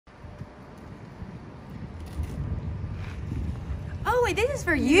Mommy, this is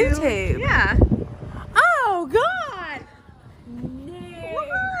for YouTube. Yeah. Oh, God. No.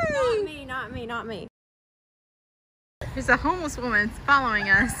 Why? Not me, not me, not me. There's a homeless woman following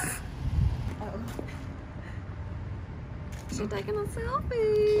us. She's taking a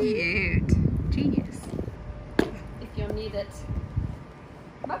selfie. Cute. Genius. If you'll need it.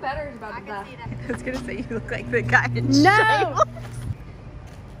 My battery's about to die. I was gonna say you look like the guy in No! Shameless.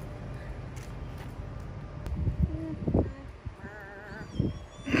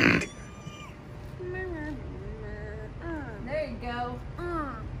 There you go.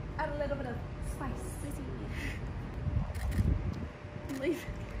 Add a little bit of spice. Leave.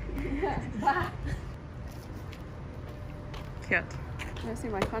 Bye. Cute. You want to see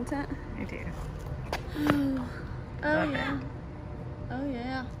my content? I do. Oh Love yeah. Oh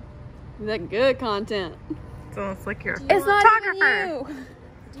yeah. Is that good content? It's almost like you're a It's not even photographer. you.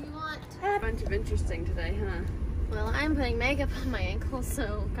 Do you want? A bunch of interesting today, huh? Well, I'm putting makeup on my ankles,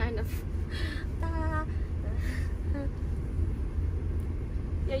 so kind of.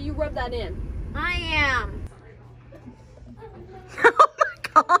 Yeah, you rub that in. I am.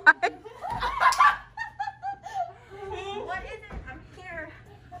 Oh my god. What is it? I'm here.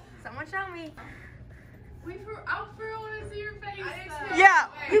 Someone show me. I want to see your face. Yeah.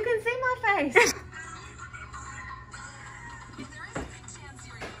 You can see my face.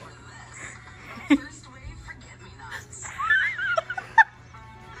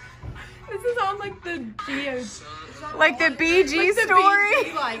 This is on like the Geo. Like the BG Like the story.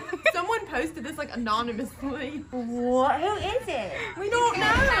 BG, like someone posted this like anonymously. What? Who is it? We don't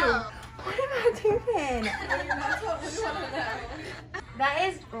know. What am I doing? That's what we want to know. That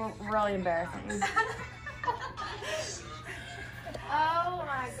is really embarrassing. Oh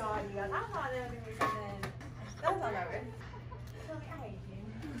my god, you guys. I thought that was going to be something. That was all over.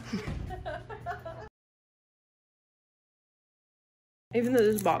 Even though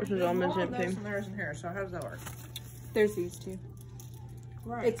this box is almost empty. There's in here, so how does that work? There's these two.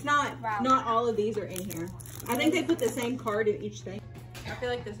 Right. It's not all of these are in here. I think they put the same card in each thing. I feel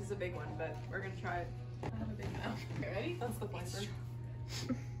like this is a big one, but we're gonna try it. I have a big mouth. Okay, ready? That's the flavor.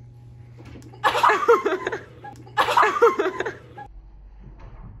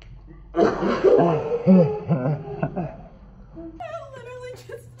 I literally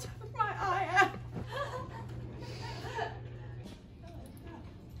just took my eye out.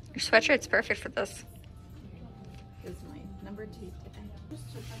 Your sweatshirt's perfect for this. This is my number 2 today.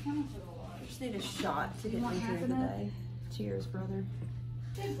 I just need a shot to get me through the day. Cheers, brother.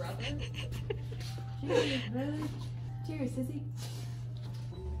 Hey, brother. Cheers, brother. Cheers, sissy.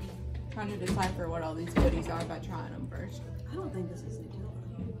 Trying to decipher what all these goodies are by trying them first. I don't think this is Nutella.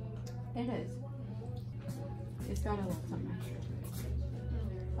 It is. It's gotta look something extra.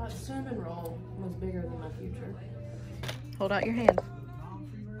 That cinnamon roll was bigger than my future. Hold out your hand.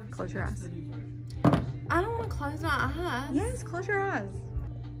 Close your eyes. I don't want to close my eyes. Yes, close your eyes.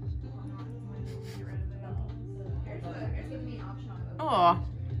 Oh.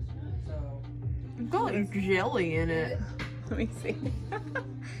 It's got like jelly in it. Let me see.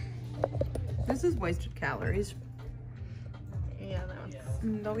 This is wasted calories. Yeah, that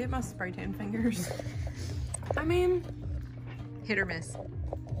one's Don't get my spray tan fingers. I mean, hit or miss.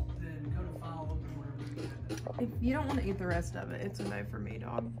 if you don't want to eat the rest of it, it's a no for me,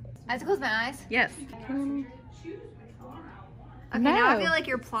 dog. I have to close my eyes. Yes. Okay, No. now I feel like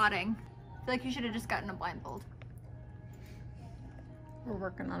you're plotting. I feel like you should have just gotten a blindfold. We're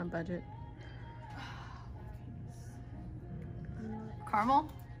working on a budget.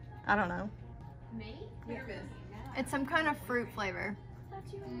 Caramel? I don't know. It's some kind of fruit flavor.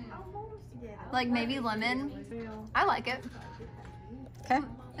 Like maybe lemon. I like it. Okay. It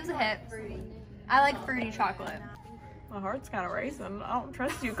was a hit. I like fruity chocolate. My heart's kind of racing. I don't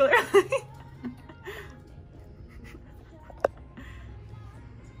trust you, clearly.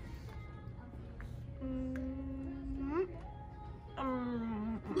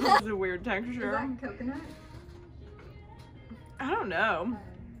 This is a weird texture. Coconut? I don't know.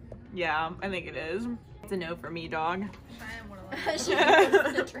 Yeah, I think it is. It's a no for me, dog. She puts it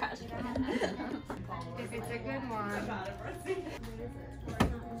in the trash can. If it's a good one.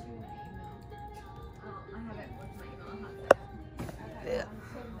 Yeah.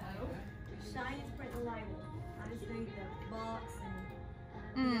 Shine is for the label. I just think the box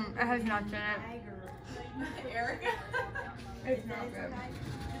It has nuts in it. and Erica. it's not good.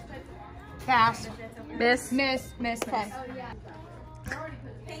 Pass. Miss. Miss. Pass.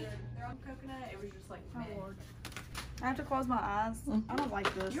 Coconut, it was just like I have to close my eyes. I don't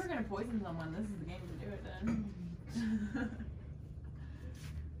like this. you were gonna poison someone. This is the game to do it then.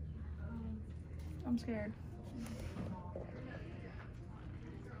 I'm scared.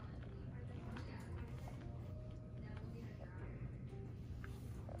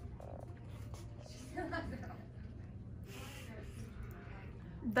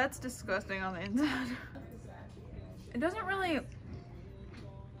 That's disgusting on the inside. It doesn't really.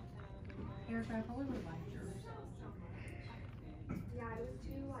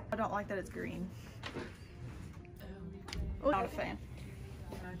 I don't like that it's green. Not a fan.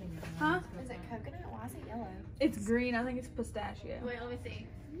 Huh? Is it coconut? Why is it yellow? It's green. I think it's pistachio. Wait, let me see.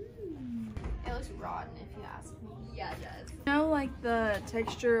 It looks rotten if you ask me. Yeah, it does. You know, like the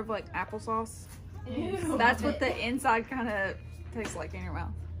texture of like applesauce? Ew. That's what the inside kind of tastes like in your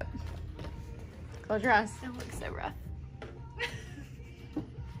mouth. Close your eyes. It looks so rough.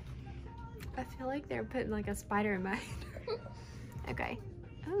 I feel like they're putting like a spider in my head. Okay.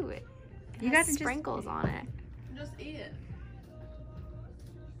 Oh, it You has got to sprinkles on it. Just eat it.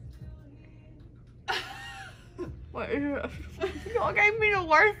 What is it? Y'all gave me the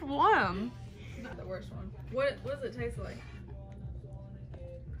worst one. Not the worst one. What does it taste like?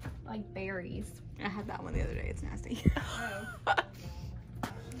 Like berries. I had that one the other day. It's nasty.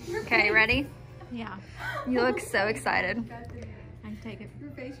 Okay, ready? Yeah. You look so excited. I can take it.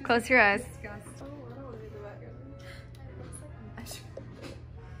 Close your eyes.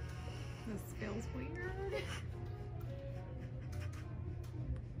 This feels weird.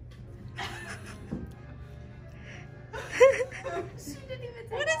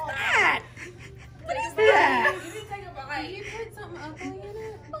 What is that? What is that? You didn't take a bite. You put something ugly in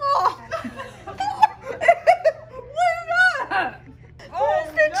it? Oh. What is that? Oh,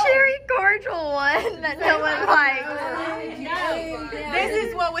 it's the cherry cordial one that no one likes. This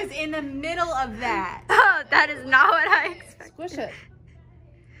is what was in the middle of that. Oh, that is not what I expected. Squish it.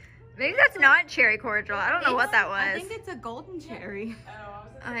 Maybe that's not cherry cordial. I don't know what that was. I think it's a golden cherry.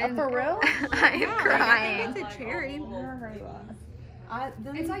 I'm, for real? I'm I crying. think it's a cherry.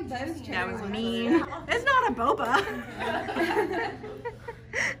 It's like those That was mean. It's not a boba.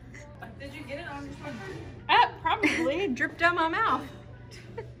 Did you get it on your Probably. It dripped down my mouth.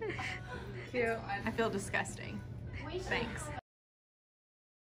 Cute. I feel disgusting. Thanks.